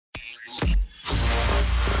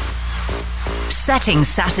setting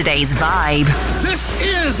Saturday's vibe. This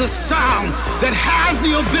is a sound that has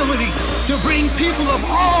the ability to bring people of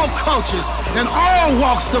all cultures and all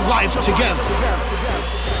walks of life together.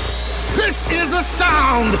 This is a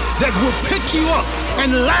sound that will pick you up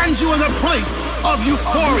and land you in a place of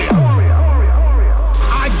euphoria.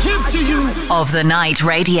 I give to you Of the Night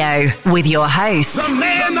Radio with your host, the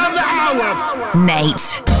man of the hour,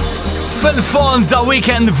 Nate. Fil-fond ta'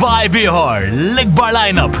 Weekend Vibe ieħor, l-ikbar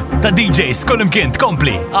line-up ta' DJs kull imkien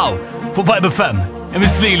tkompli, fuq Vibe FM,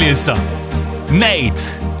 imislili issa.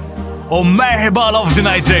 Nate, u merħba of the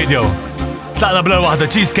Night Radio. Taqna bla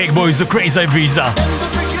waħda Cheesecake Boys u Crazy Visa.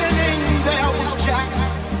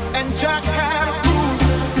 Jack had a groove,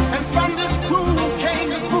 and from this groove came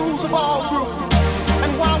the grooves of all grooves.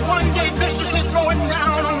 And while one day viciously throwing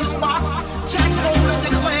down on his box, Jack Nolan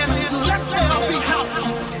declared, "Let there be house,"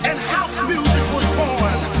 and house music was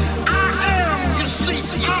born. I am, you see,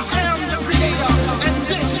 I am the creator, and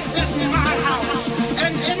this is my house.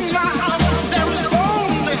 And in my house there is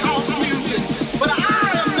only house music, but I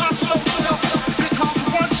am not so selfish, because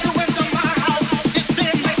once you enter my house, it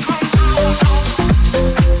then becomes our house.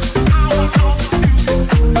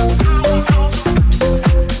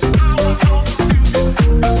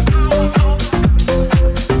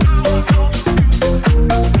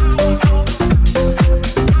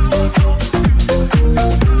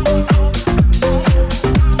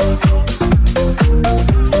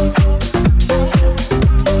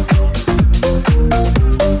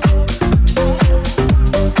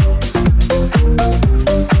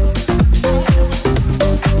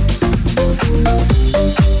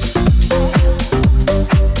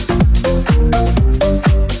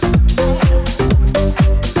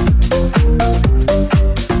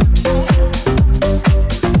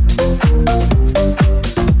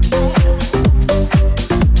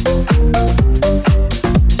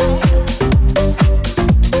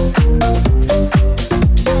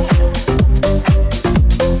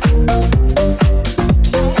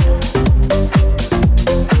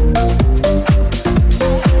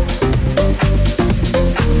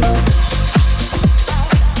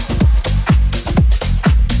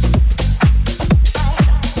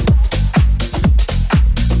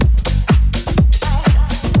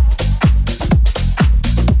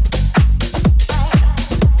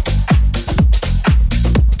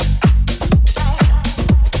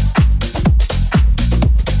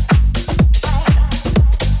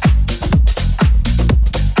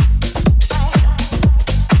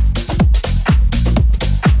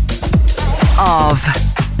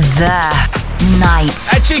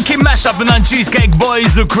 Chinky mashup minn Cheesecake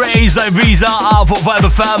Boys u Crazy Visa fuq Vibe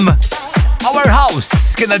FM. Our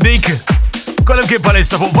House kiena dik. Kollim kien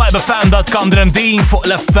palissa fuq vibefm.com din fuq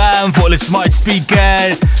l-FM, fuq l-smart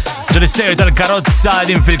speaker, ġol isterju tal-karozza,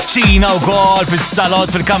 din fil-ċina u kol,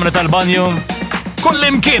 fil-salot, fil-kamra tal-banju.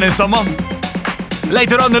 Kollim kien insomma.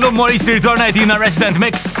 Later on l-lum Maurice ritornajtina Resident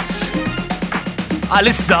Mix.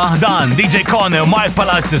 Alissa dan DJ Kone u Mark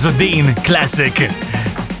Palacios u din Classic.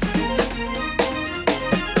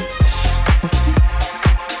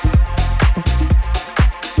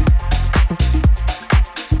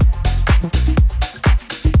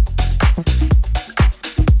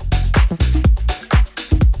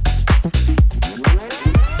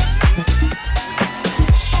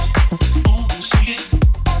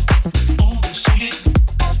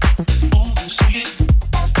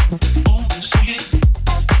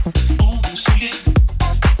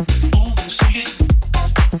 Oh,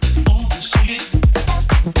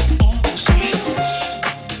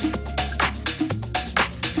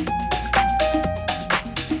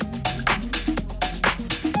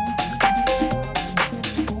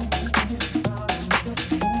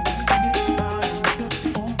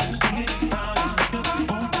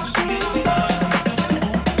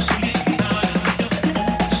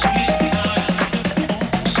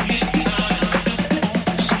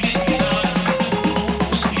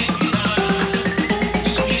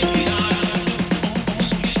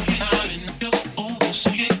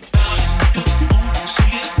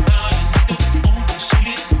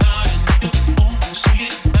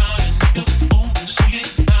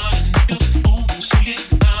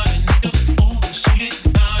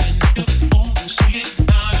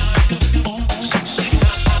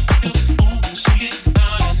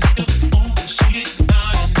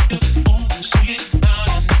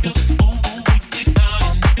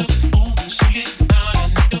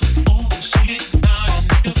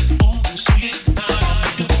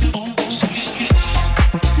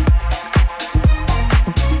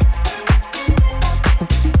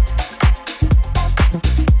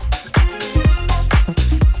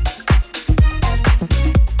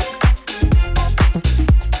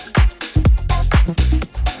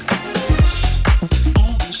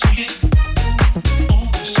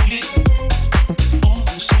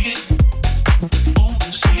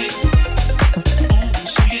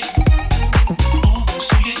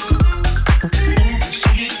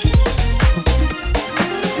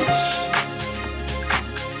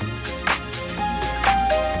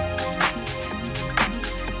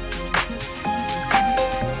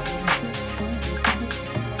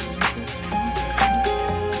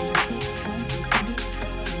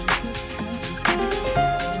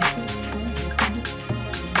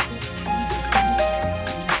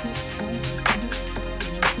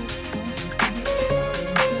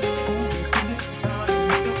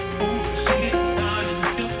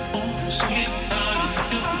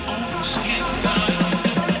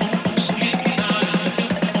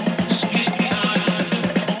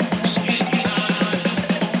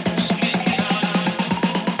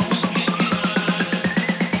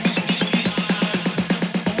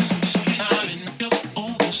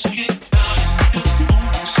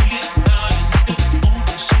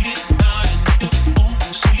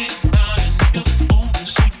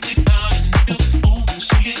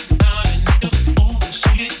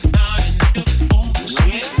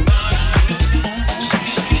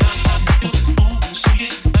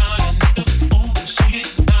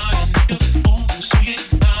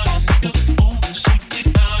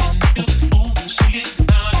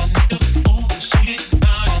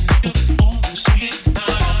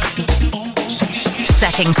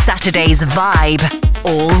 Setting Saturday's vibe.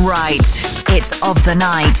 All right, it's of the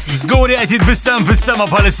night. Zguri għet jitbissem fis-sema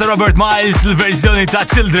bħalissa Robert Miles, il-verżjoni ta'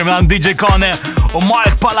 Children għan DJ Kone u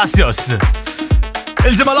Mark Palacios.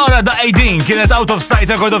 Il-ġimma l-ora da' Aideen kienet Out of Sight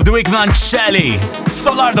Record of the Week man Shelly.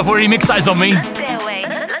 Solardo for remix Eyes on Me.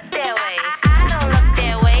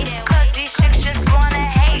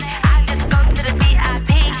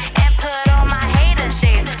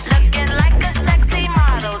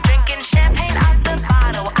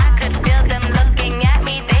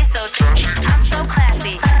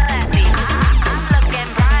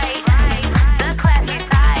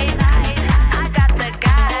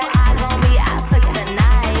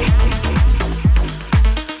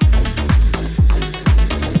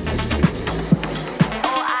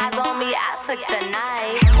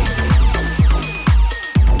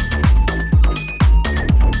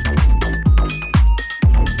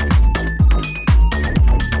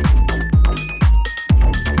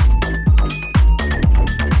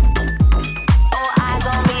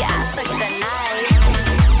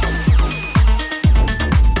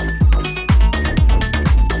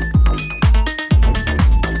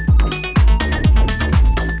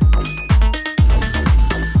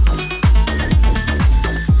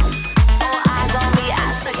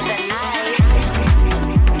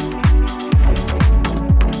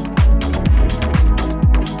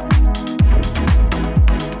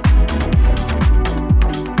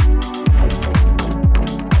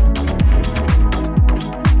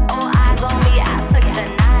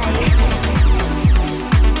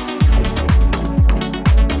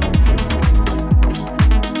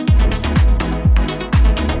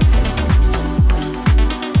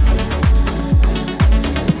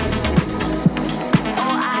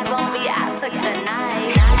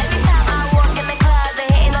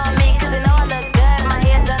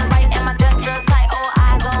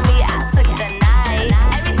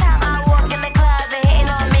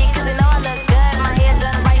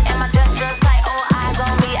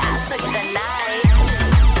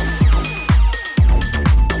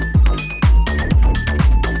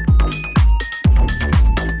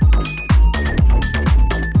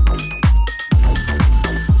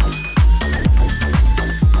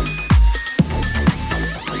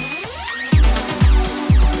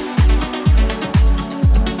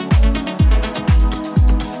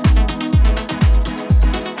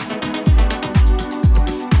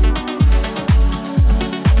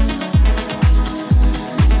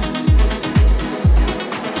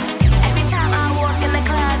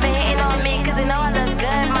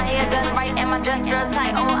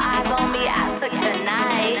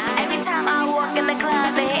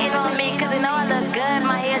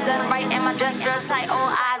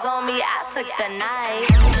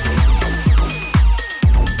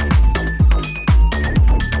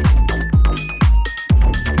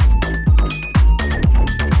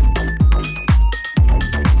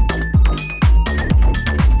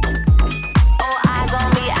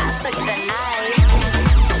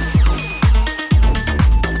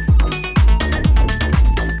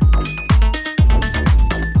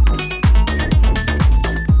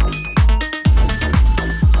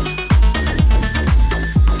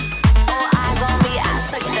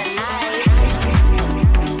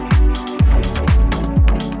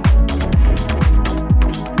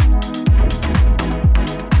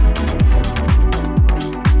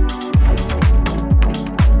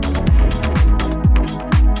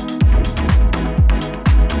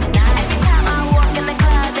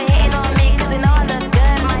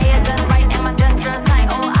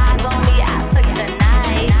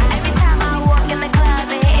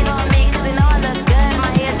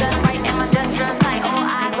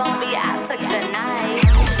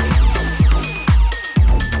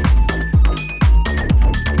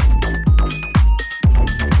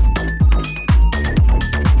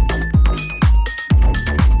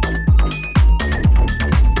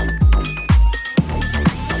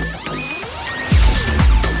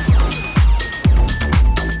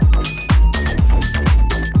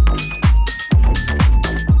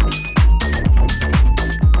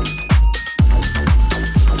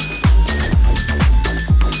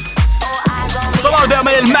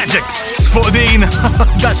 Il-Magics fuq din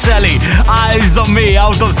da Shelly, Eyes on Me,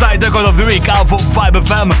 Out of Sight Record of the Week, għaw fuq Vibe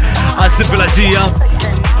FM għas-sifilaxija.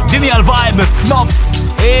 Dini għal-vibe f'nofs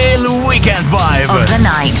il-weekend vibe. Of the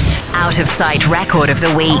night, Out of Sight Record of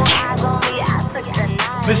the Week.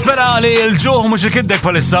 Nispera li l-ġuħ mux ikiddek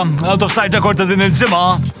palissa, Out of Sight Record ta' din il-ġimma,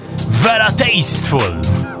 vera tasteful.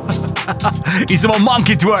 Jisimu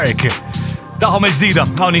Monkey Twerk. Daħom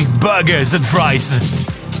il-ġdida, għawni burgers and fries.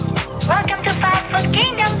 Welcome to Fast Food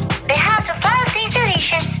Kingdom, the house of all things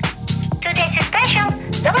delicious. Today's special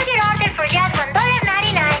double your order for just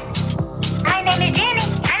 $1.99. My name is Jenny,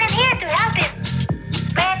 and I'm here to help you.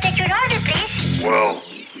 May I take your order, please? Well,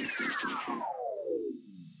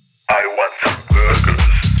 I want some burgers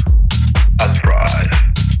and fries.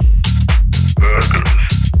 Burgers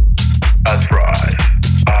and fries.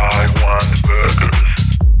 I want burgers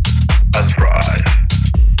and fries.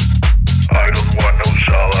 I don't want no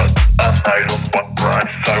salad and I don't want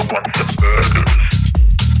rice. I want some burgers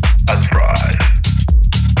and fries.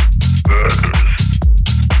 Burgers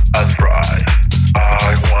and fries.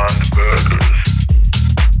 I want burgers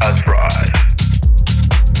and fries.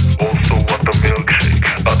 Also want a milkshake.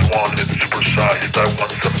 I don't want it supersized. I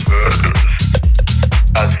want some burgers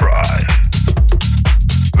and fries.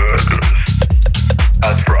 Burgers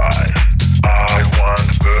and fries. I want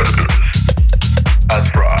burgers and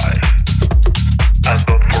fries. And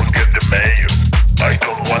don't forget the mayo. I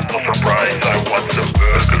don't want no surprise. I want some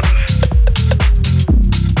burgers.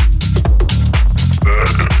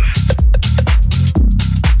 Burgers.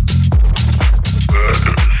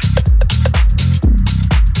 Burgers.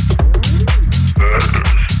 Burgers.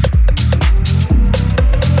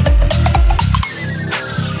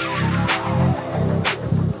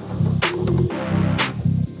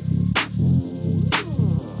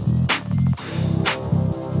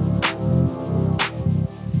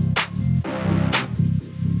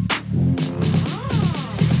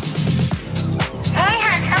 Hey,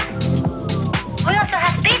 handsome. We also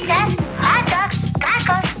have pizzas, hot dogs,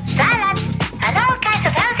 tacos, salads, and all kinds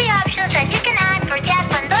of healthy options that you can add for just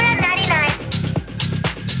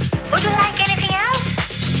 $1.99. Would you like anything else?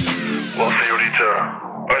 Well, señorita,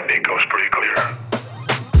 I think I was pretty clear.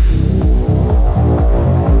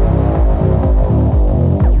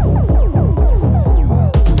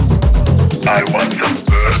 I want some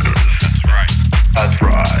burgers. That's right. And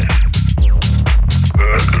fries.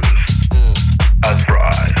 Burgers. And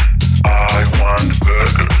fries. I want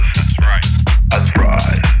burgers. That's right. And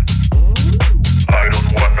fries. I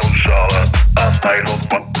don't want no salad and I don't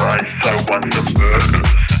want rice. I want some burgers.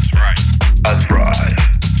 That's right. And fries.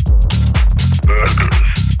 Burgers.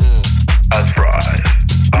 And fries.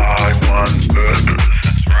 I want burgers.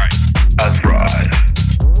 That's right. And fries.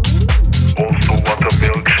 Also want a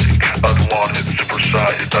milkshake. I don't want it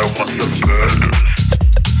supersized. I want some burgers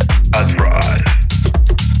and fries.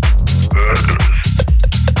 Burgers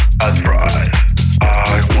and fries. I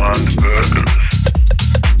want burgers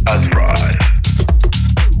and fries.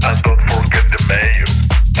 And don't forget the mayo.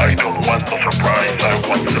 I don't want no surprise. I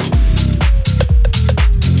want some.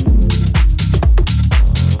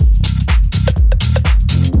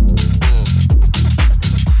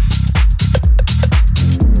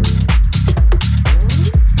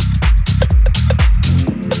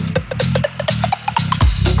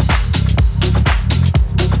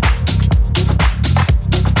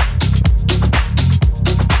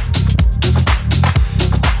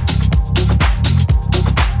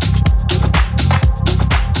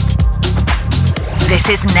 This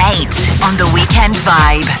is Nate on the Weekend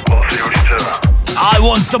Vibe. Well, señorita. I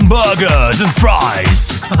want some burgers and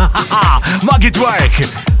fries. Mag it work.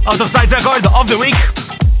 Out of sight record of the week.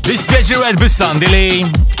 Dispieċi red bis-sandi li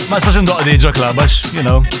ma stax ndoq di ġo club għax, you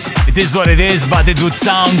know, it is what it is, but it would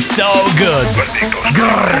sound so good.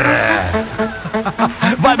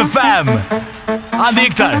 Vibe FM. Għandi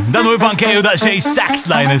iktar, dan u Ivan Keju daqxej sax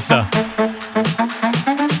line issa.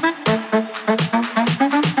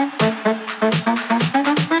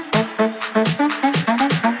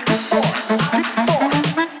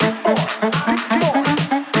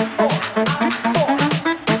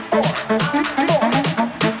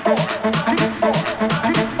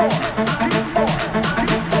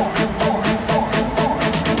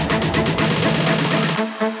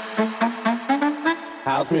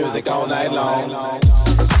 House music all night long.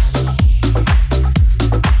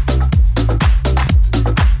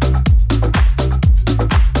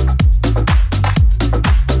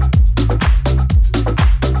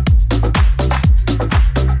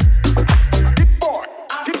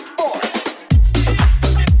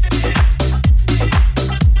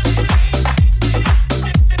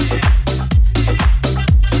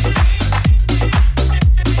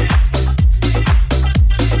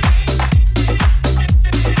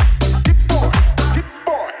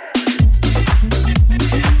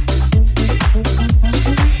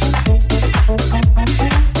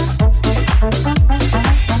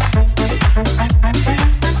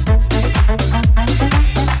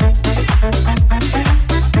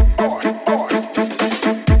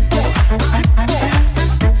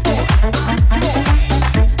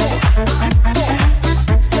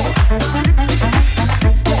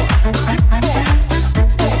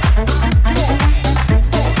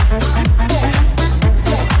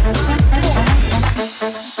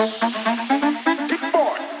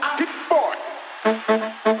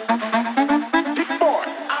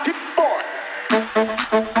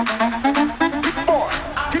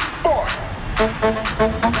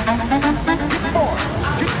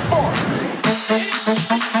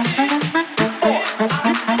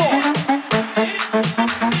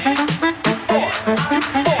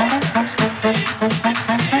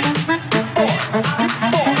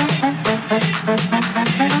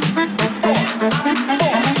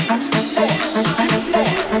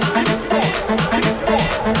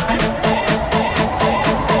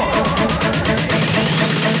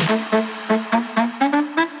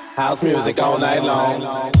 music all night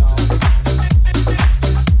long.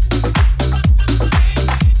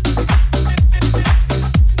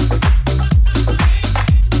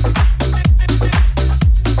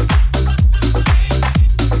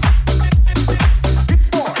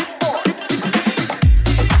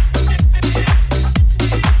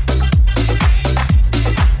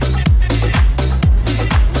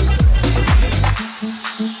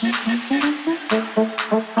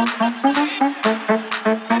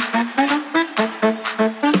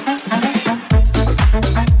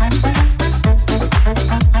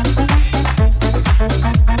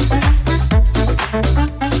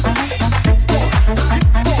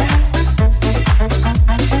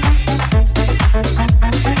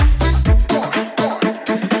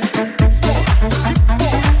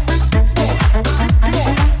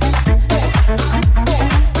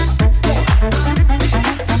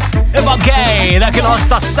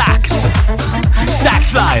 Ta'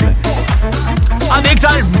 Sax Line. Għandi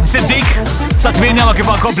iktar, siddik, sa' 8 ma kif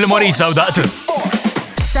għakompli Morisa u daqt.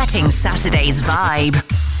 Setting Saturday's vibe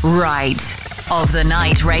right of the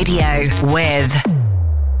night radio with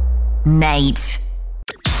Nate.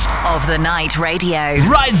 Of the Night Radio.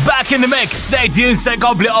 Right back in the mix. Nate jinse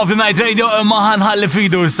kompli of the night radio maħan ħalli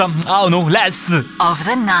fidu sam. Għawnu, less. Of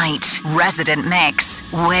the Night Resident Mix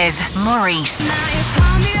with Maurice.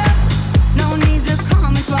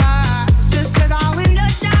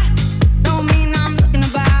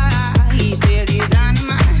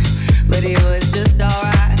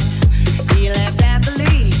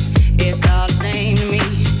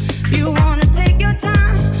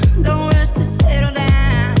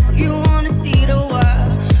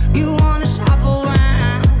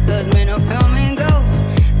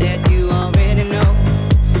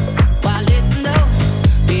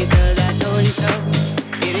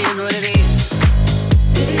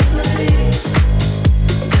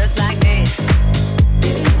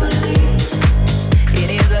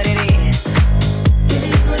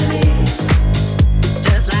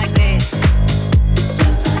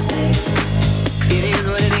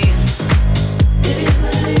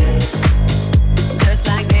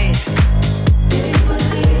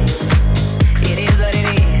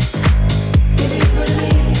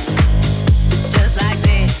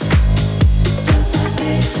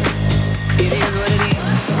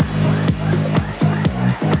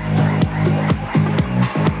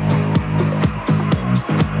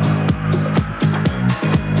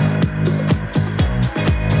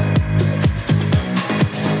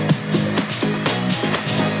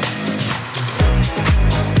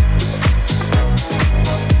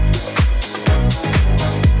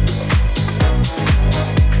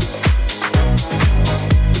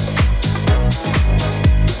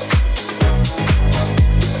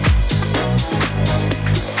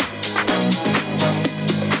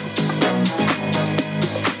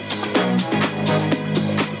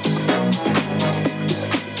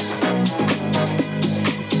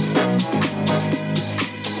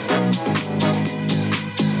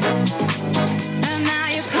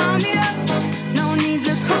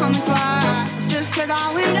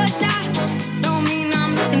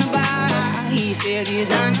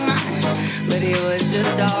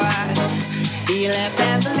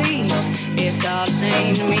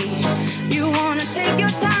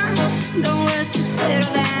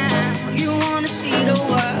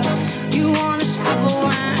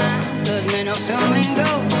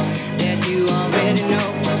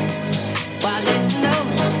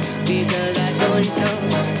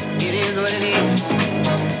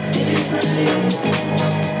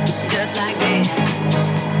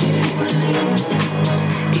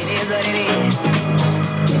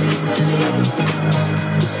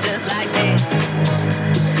 Just like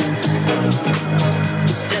this.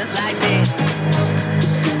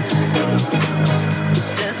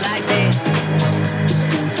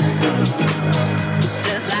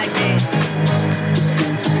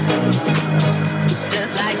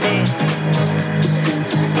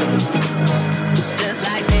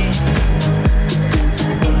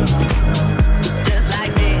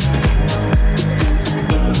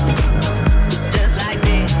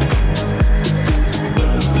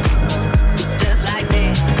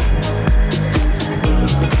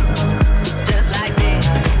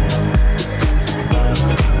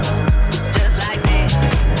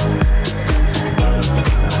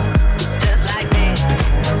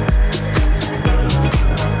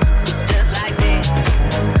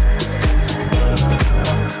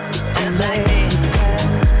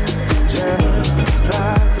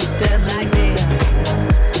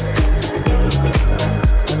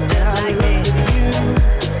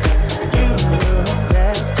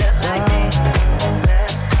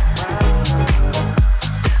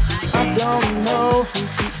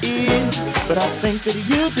 did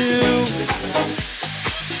you do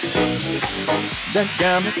that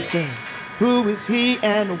got me down? Who is he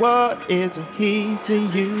and what is he to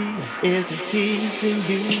you? Is he to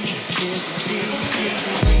you? Is he to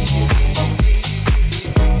you?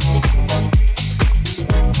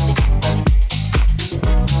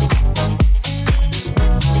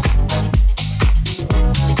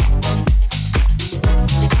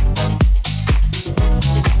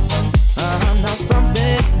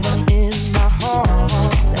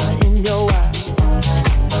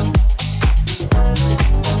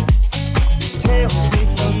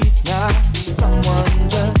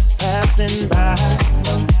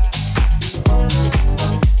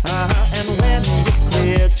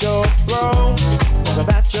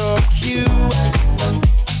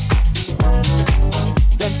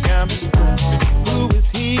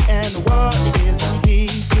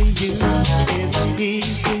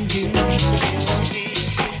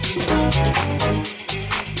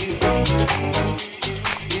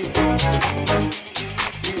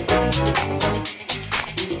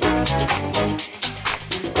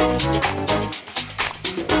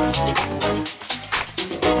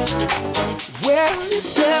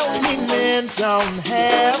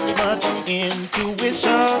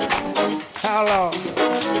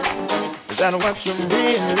 What you're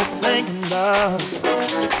really thinking of,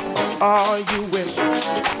 all you wish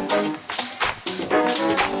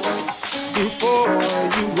before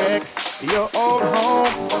you wreck your old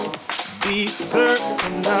home. Be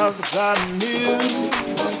certain of the news.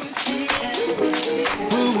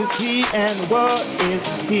 Who is he and what is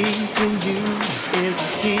he to you? Is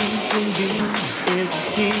he to you? Is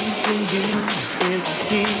he to you? Is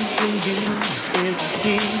he to you? Is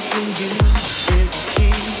he to you? Is he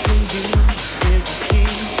to you?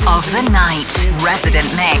 Of the Night Resident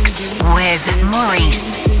Mix with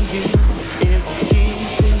Maurice.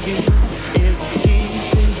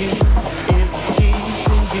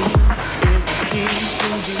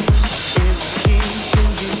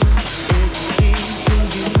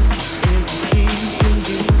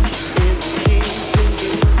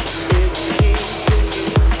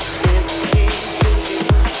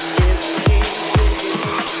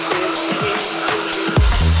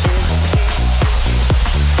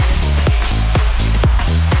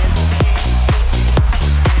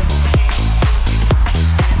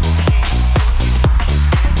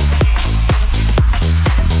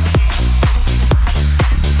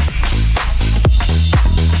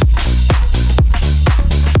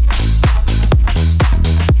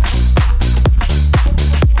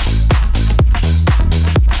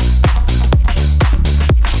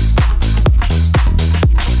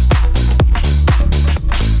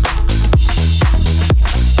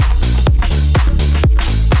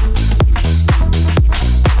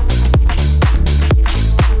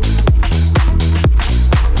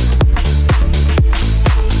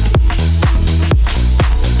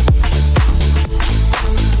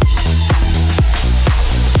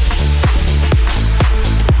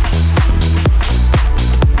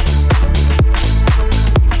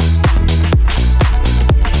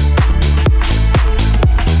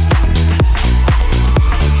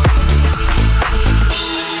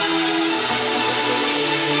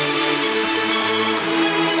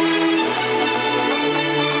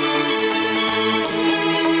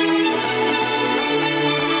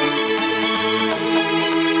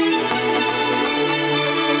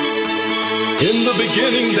 In the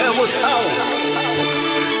beginning there was house.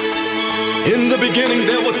 In the beginning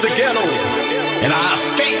there was the ghetto, and I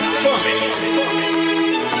escaped from it.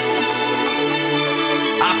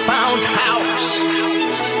 I found house.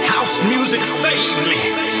 House music saved me.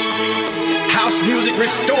 House music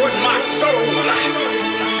restored my soul.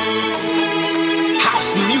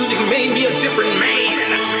 House music made me a different man.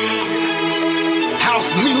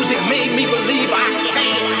 House music made me believe I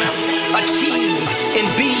can achieve and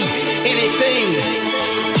be anything.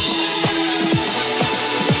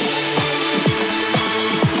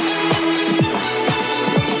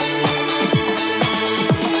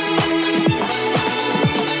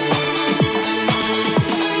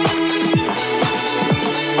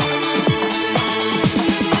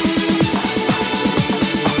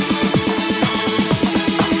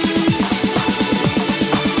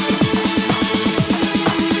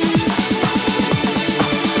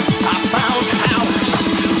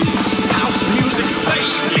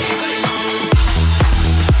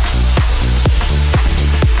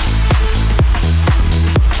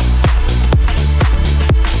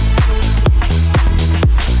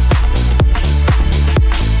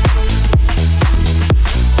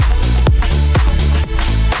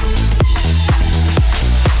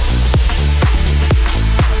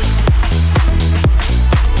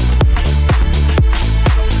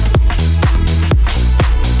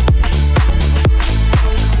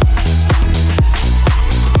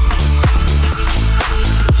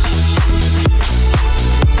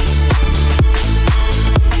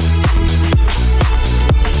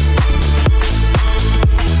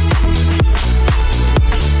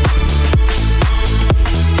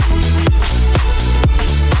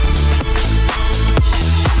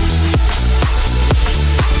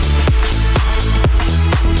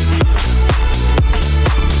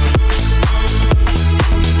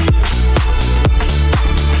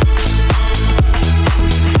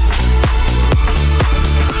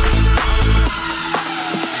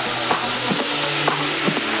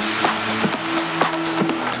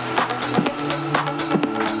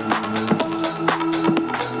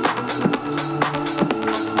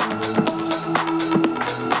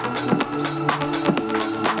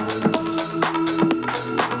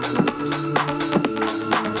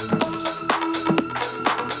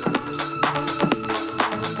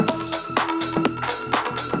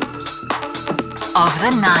 of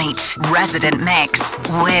the night resident mix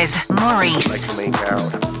with Maurice. Like to make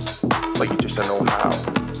out, but you just don't know how.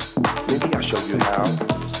 Maybe I'll show you how.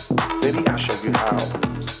 Maybe I'll show you how.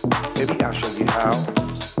 Maybe I'll show you how.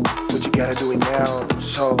 But you gotta do it now.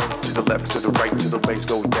 So to the left, to the right, till the bass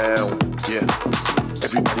goes down. Yeah.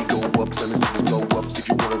 Everybody go up, let me see this blow up. If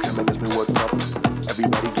you wanna come and ask me what's up.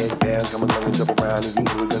 Everybody get down, come along and jump around. If you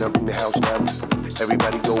know we're gonna bring the house down.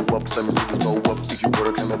 Everybody go up, let me see this blow up. If you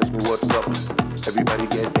wanna come and ask me what's up. Everybody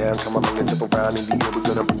get down, come along and jump around. In the air, we're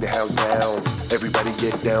gonna bring the house down. Everybody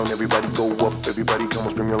get down, everybody go up. Everybody come on,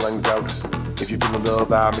 scream your lungs out. If you're feeling the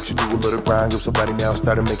vibe, make sure you do a little grind. Go somebody now,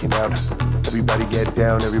 started making out. Everybody get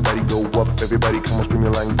down, everybody go up. Everybody come on, scream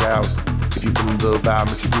your lungs out. If you're feeling the vibe,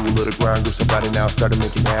 make sure you do a little grind. Go somebody now, started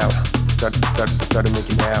making out. Started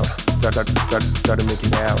making out. Started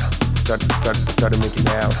making out. Started making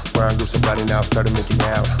out. Grind, go somebody now, started making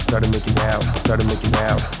out. Started making out. Started making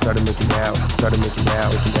out. Started making out. Started making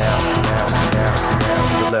out. Making out.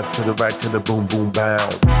 To the left, to the right, to the boom, boom,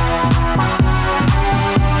 bound.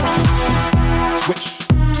 Switch.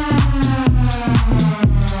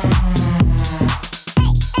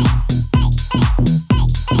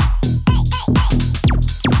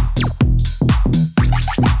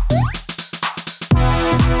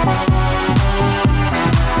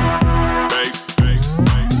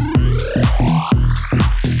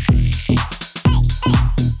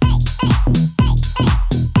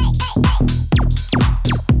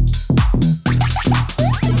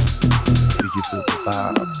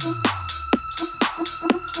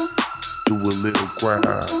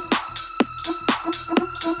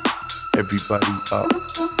 Everybody up,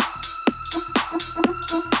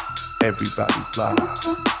 everybody fly,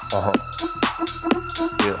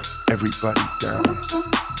 yeah, everybody down.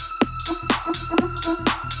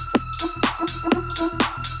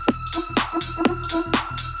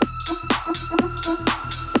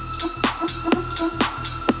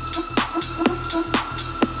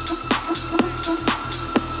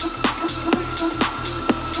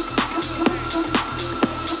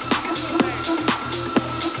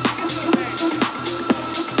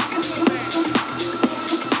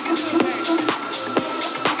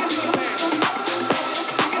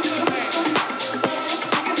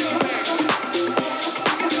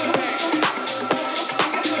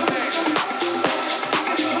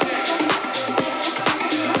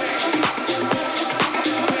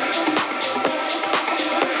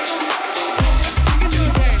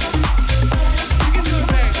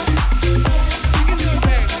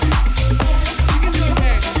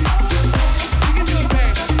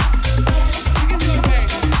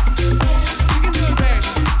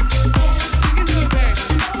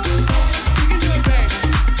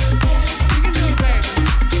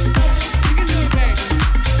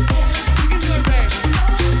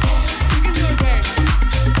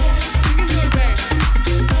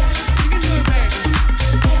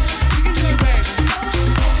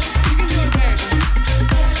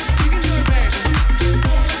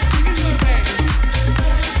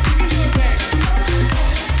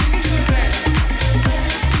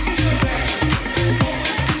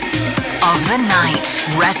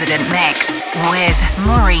 Resident Mix with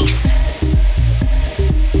Maurice.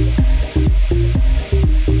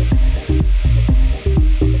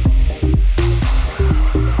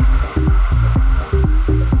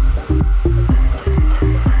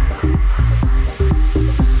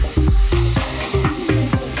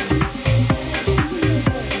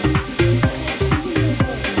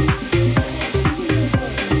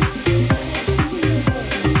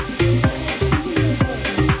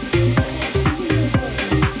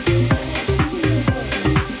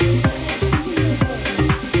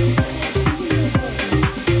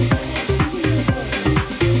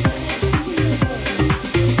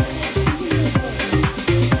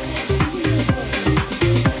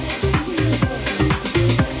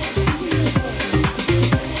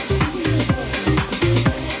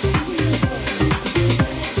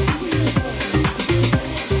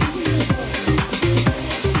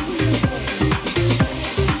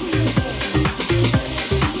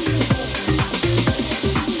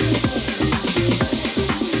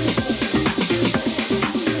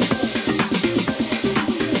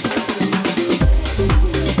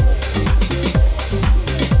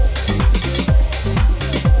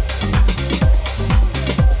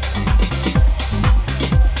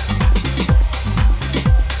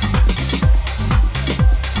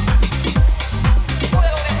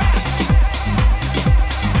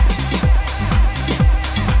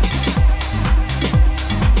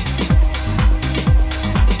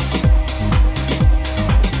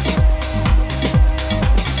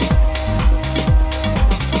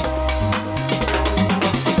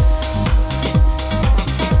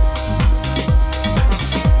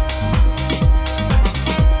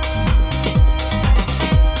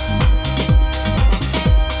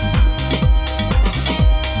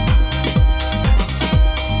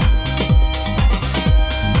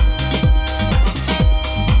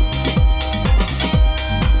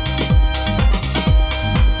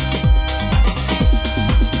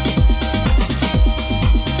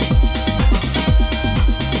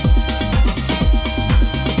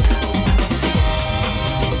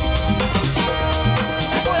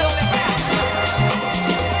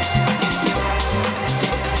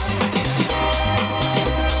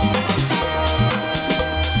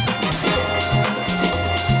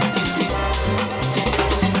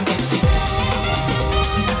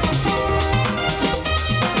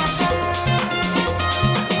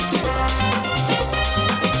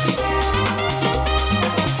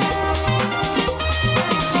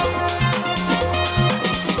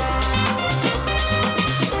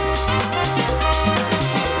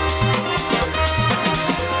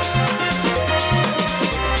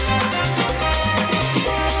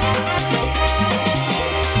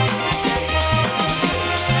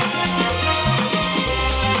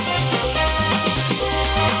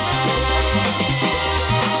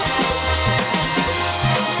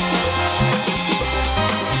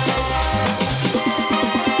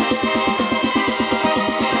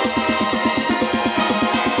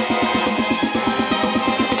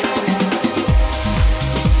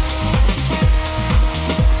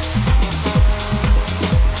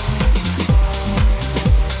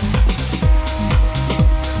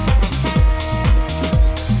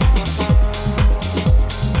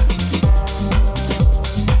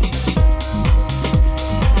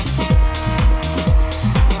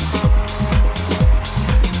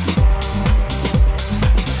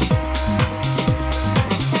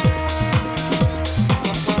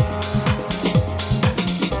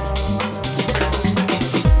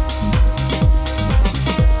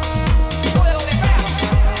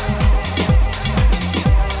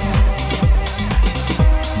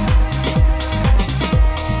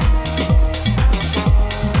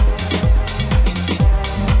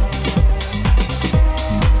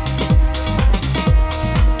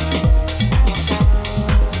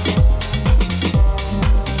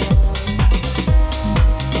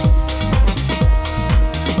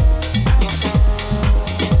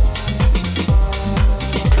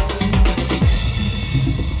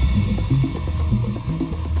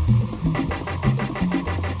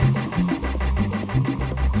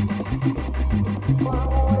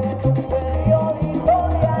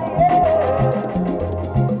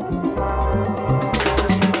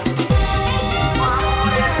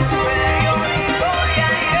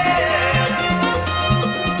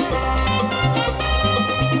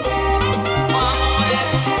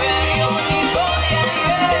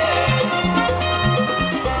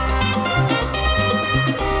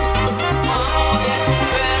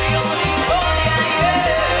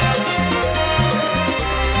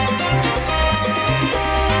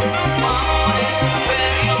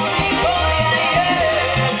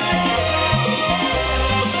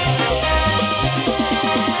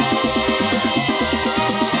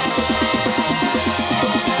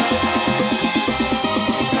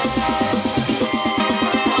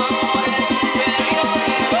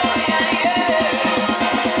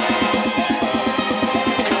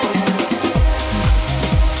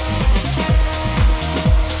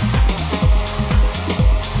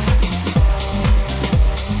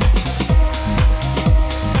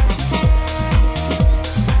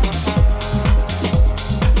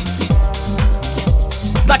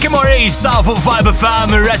 Lucky Maurice fuq Vibe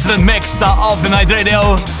FM, Resident Mix ta' Of The Night Radio.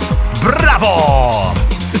 Bravo!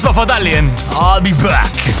 Isma' fadallien, I'll be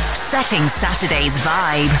back. Setting Saturday's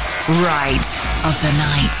vibe right of the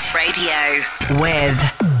night. Radio with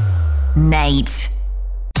Nate.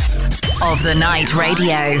 Of the Night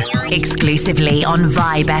Radio, exclusively on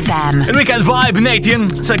Vibe FM. Il-Weekend Vibe, Nate jien,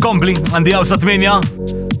 se kompli, għandi għaw sa'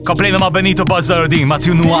 8. Komplejna ma' Benito Bazzardin, ma'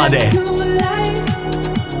 Tunuade.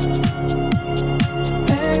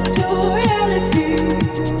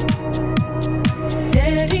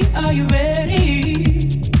 Are you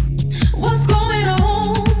ready? What's going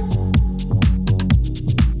on?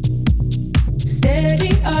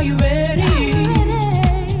 Steady, are you ready?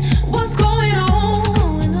 What's going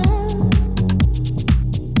on?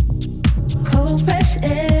 Cold fresh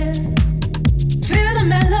air. Feel the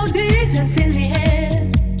melody that's in the air.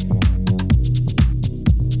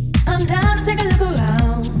 I'm down to take a look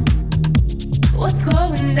around. What's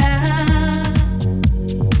going down?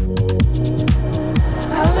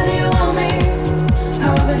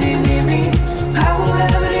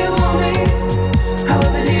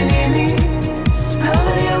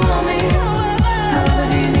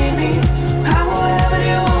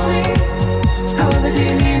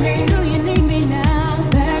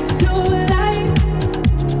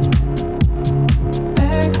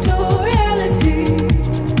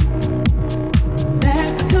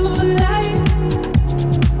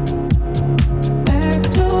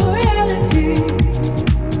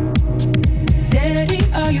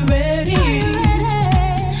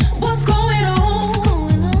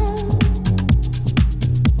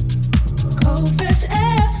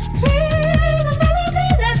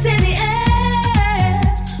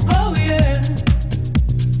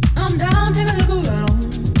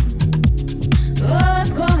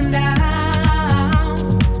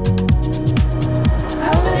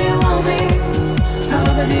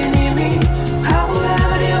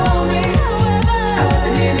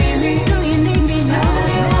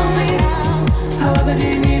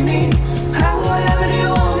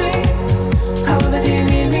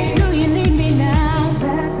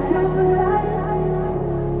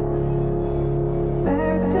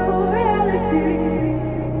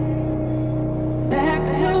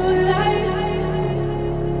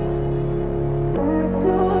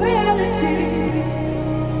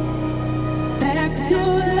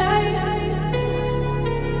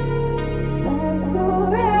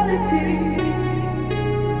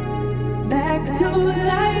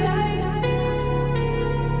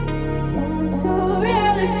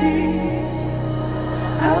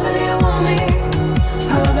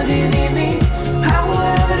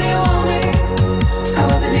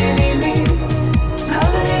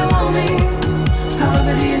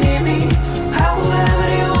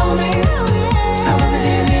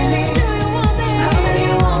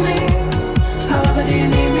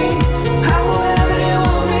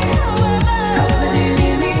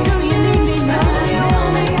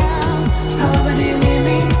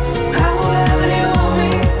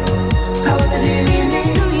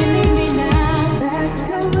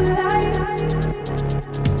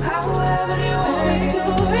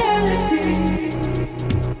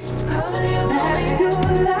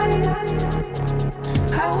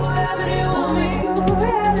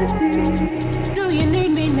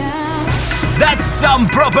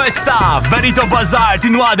 Stuff, Benito Bazzar,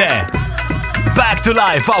 Tunuade. Back to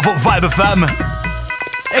life of Vibe FM.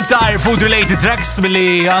 Iktar food related tracks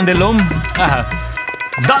billi għandillum.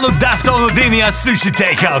 Danu Daftone u dini għas sushi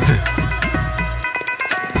takeout.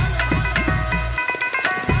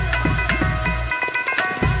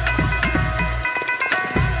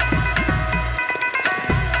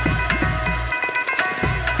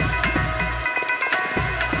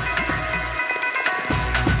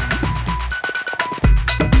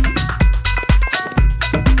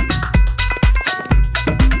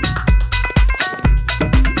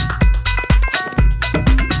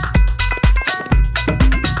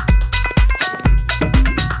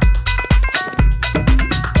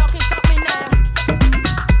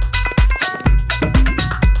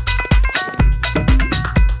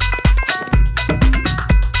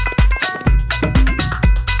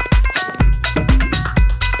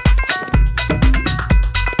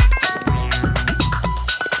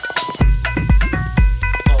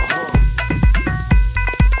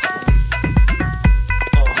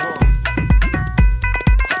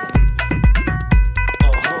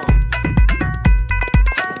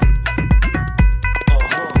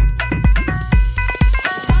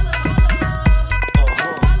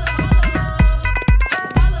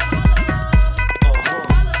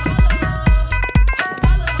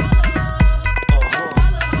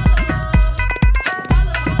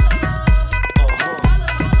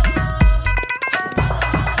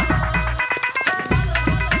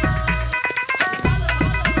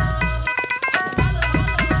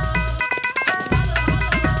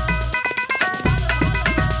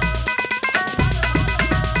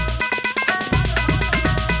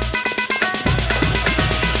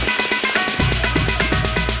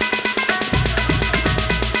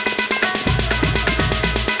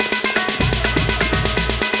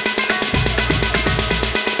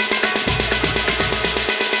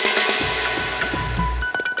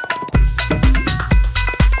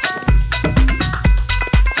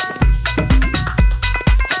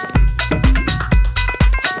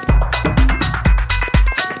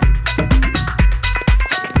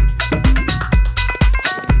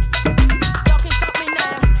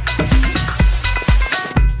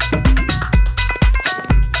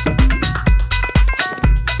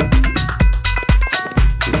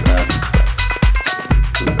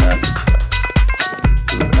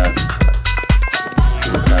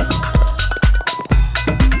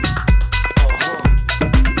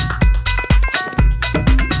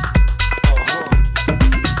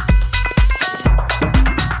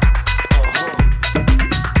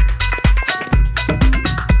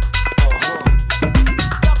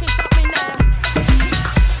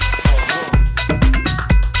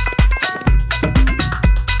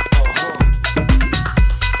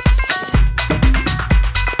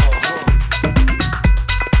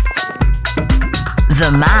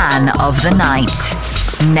 the man of the night,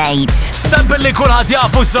 Nate. Sample li kulħadd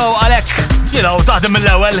jafu so għalhekk, taħdem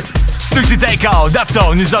mill-ewwel. Sushi Takeout,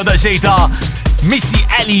 Deftones, niżaw daqsxejn ta' Missy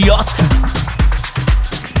Elliott.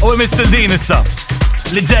 U Mr. Dean issa.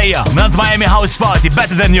 Li ġejja, minn Miami House Party,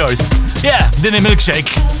 Better Than Yours. Yeah, din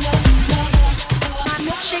milkshake.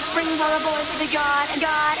 Milkshake brings all the boys to the yard and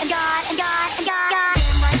God and God and God and God.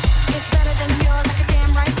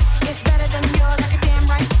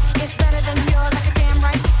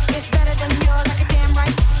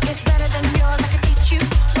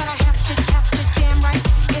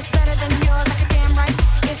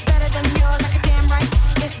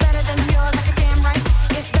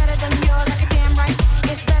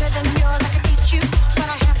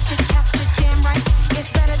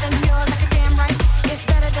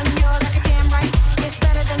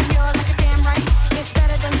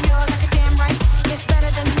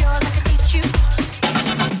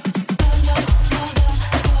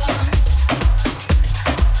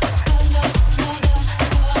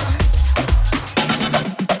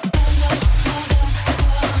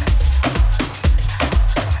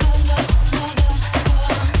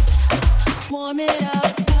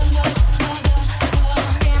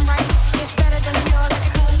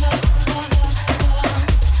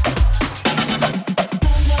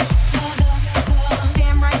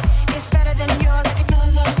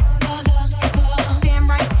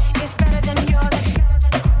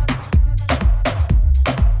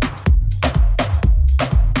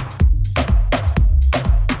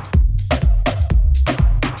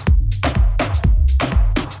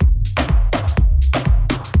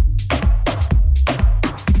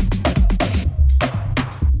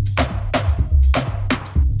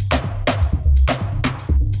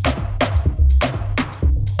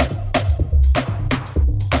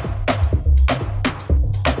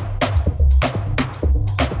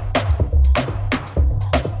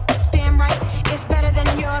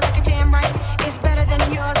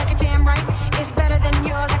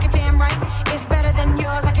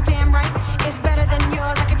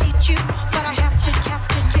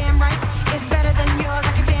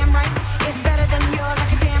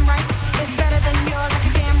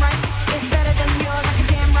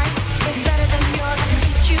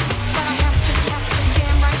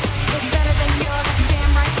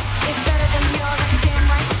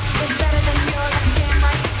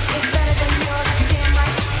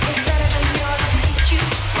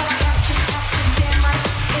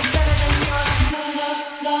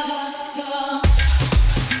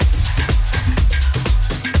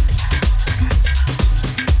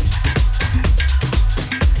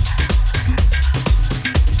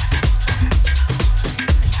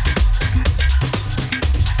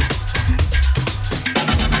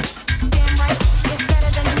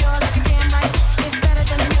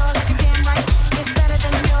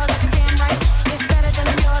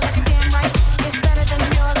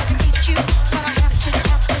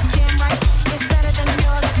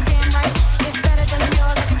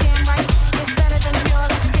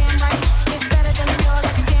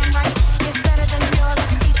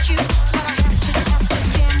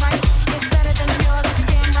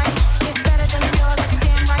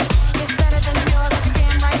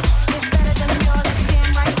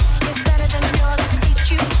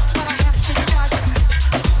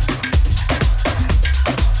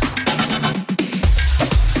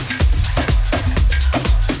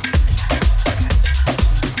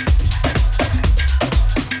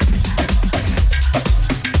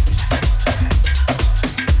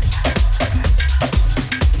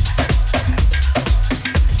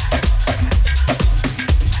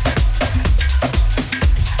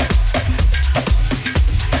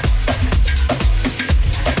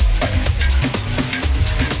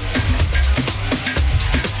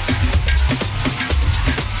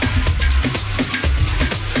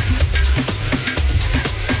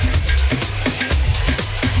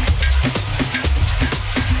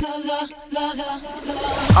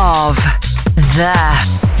 of the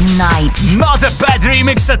night. Not a bad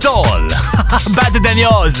remix at all. Better Than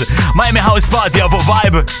Yours. Miami House Party of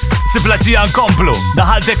Vibe. Siplaċija nkomplu.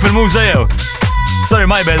 Daħaltek fil-muża jew. Sorry,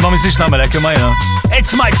 my bad, ma misiex namelek, imajna.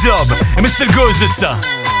 It's my job. Mr. Goose issa.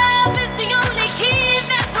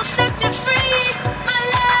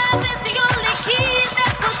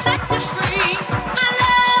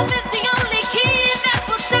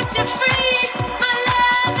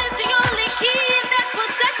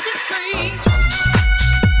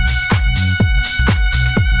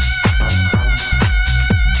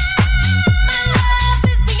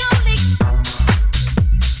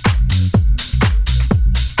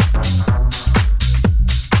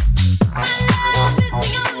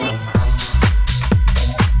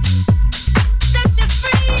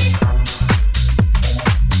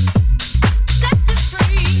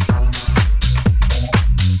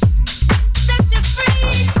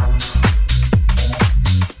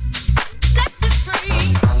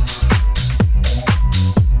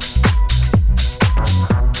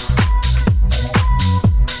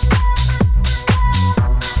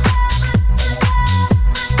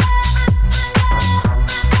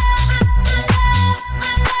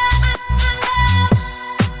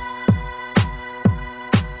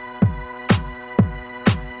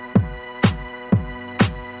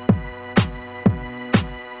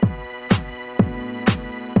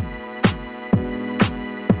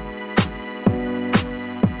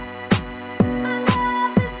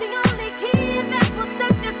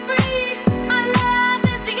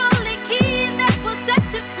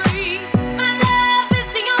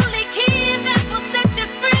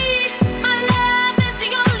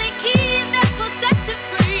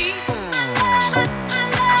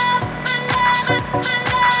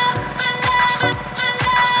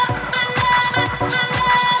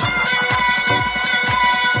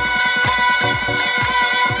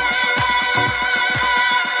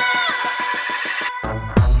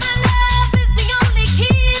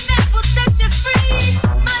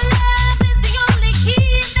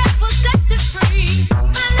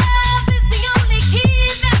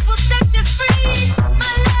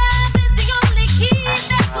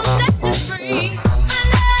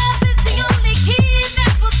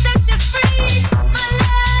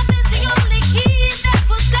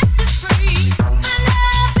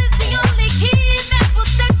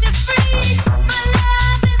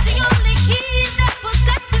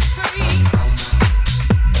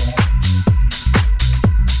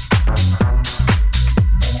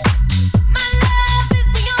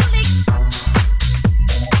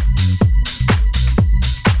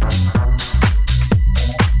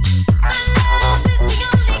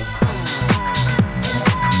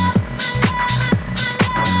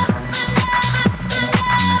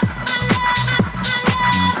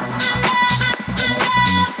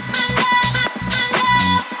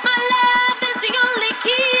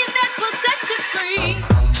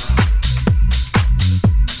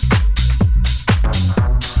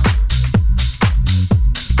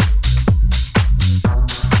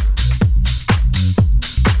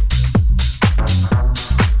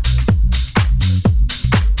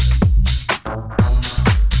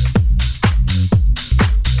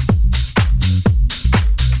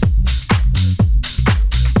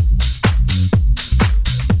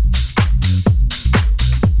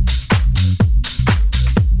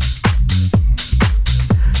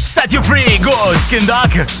 Free Ghost kien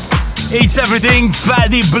dak. Eats Everything,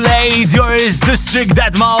 Fatty Blade, Yours, District,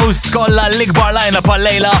 Dead Mouse, kolla l-ikbar lajna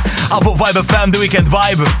pal-lejla, għafu Vibe FM, The Weekend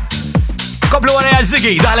Vibe. Koplu għana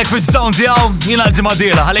jazigi, daħlek fit-zone tijaw, jina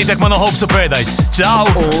l-ġimadila, ħalejtek ma no Hopes of Paradise. Ciao!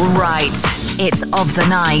 All right, it's of the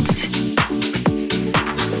night.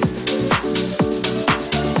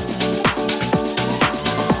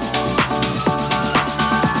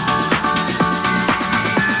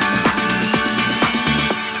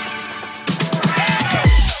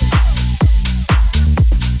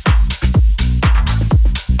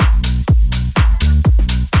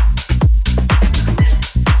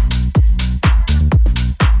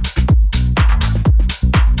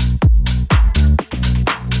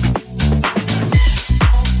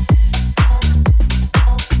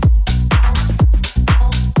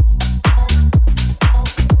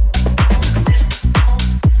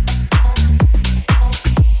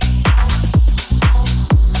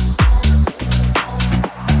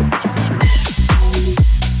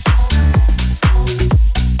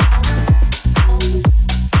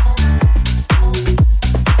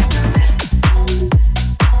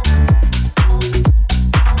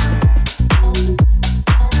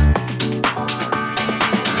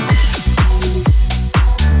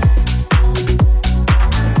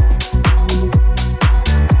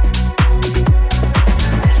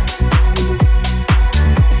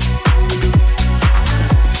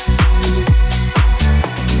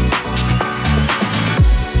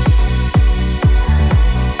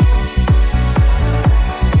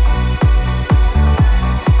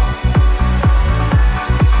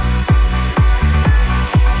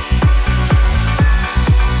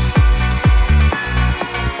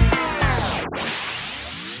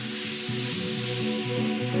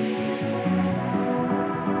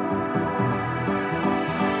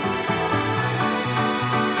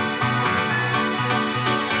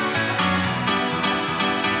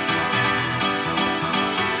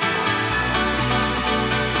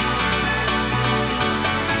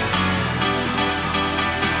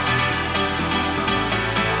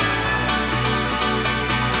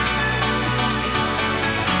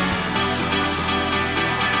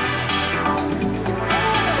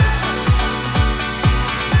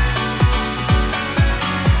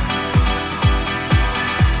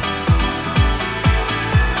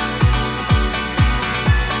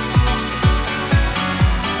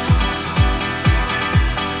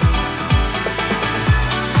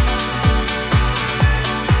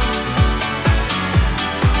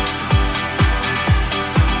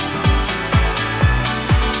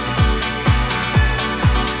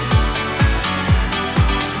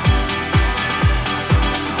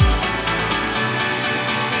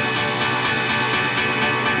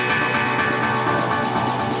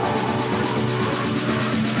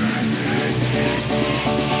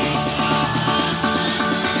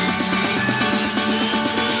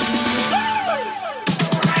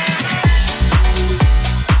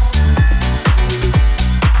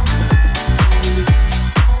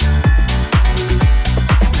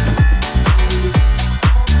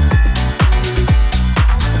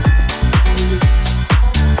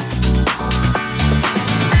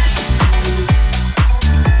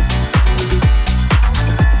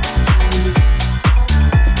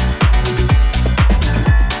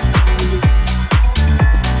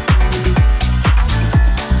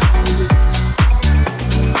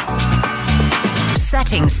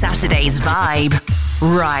 Saturday's vibe.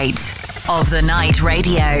 Right. Of the Night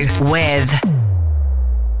Radio with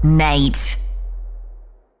Nate.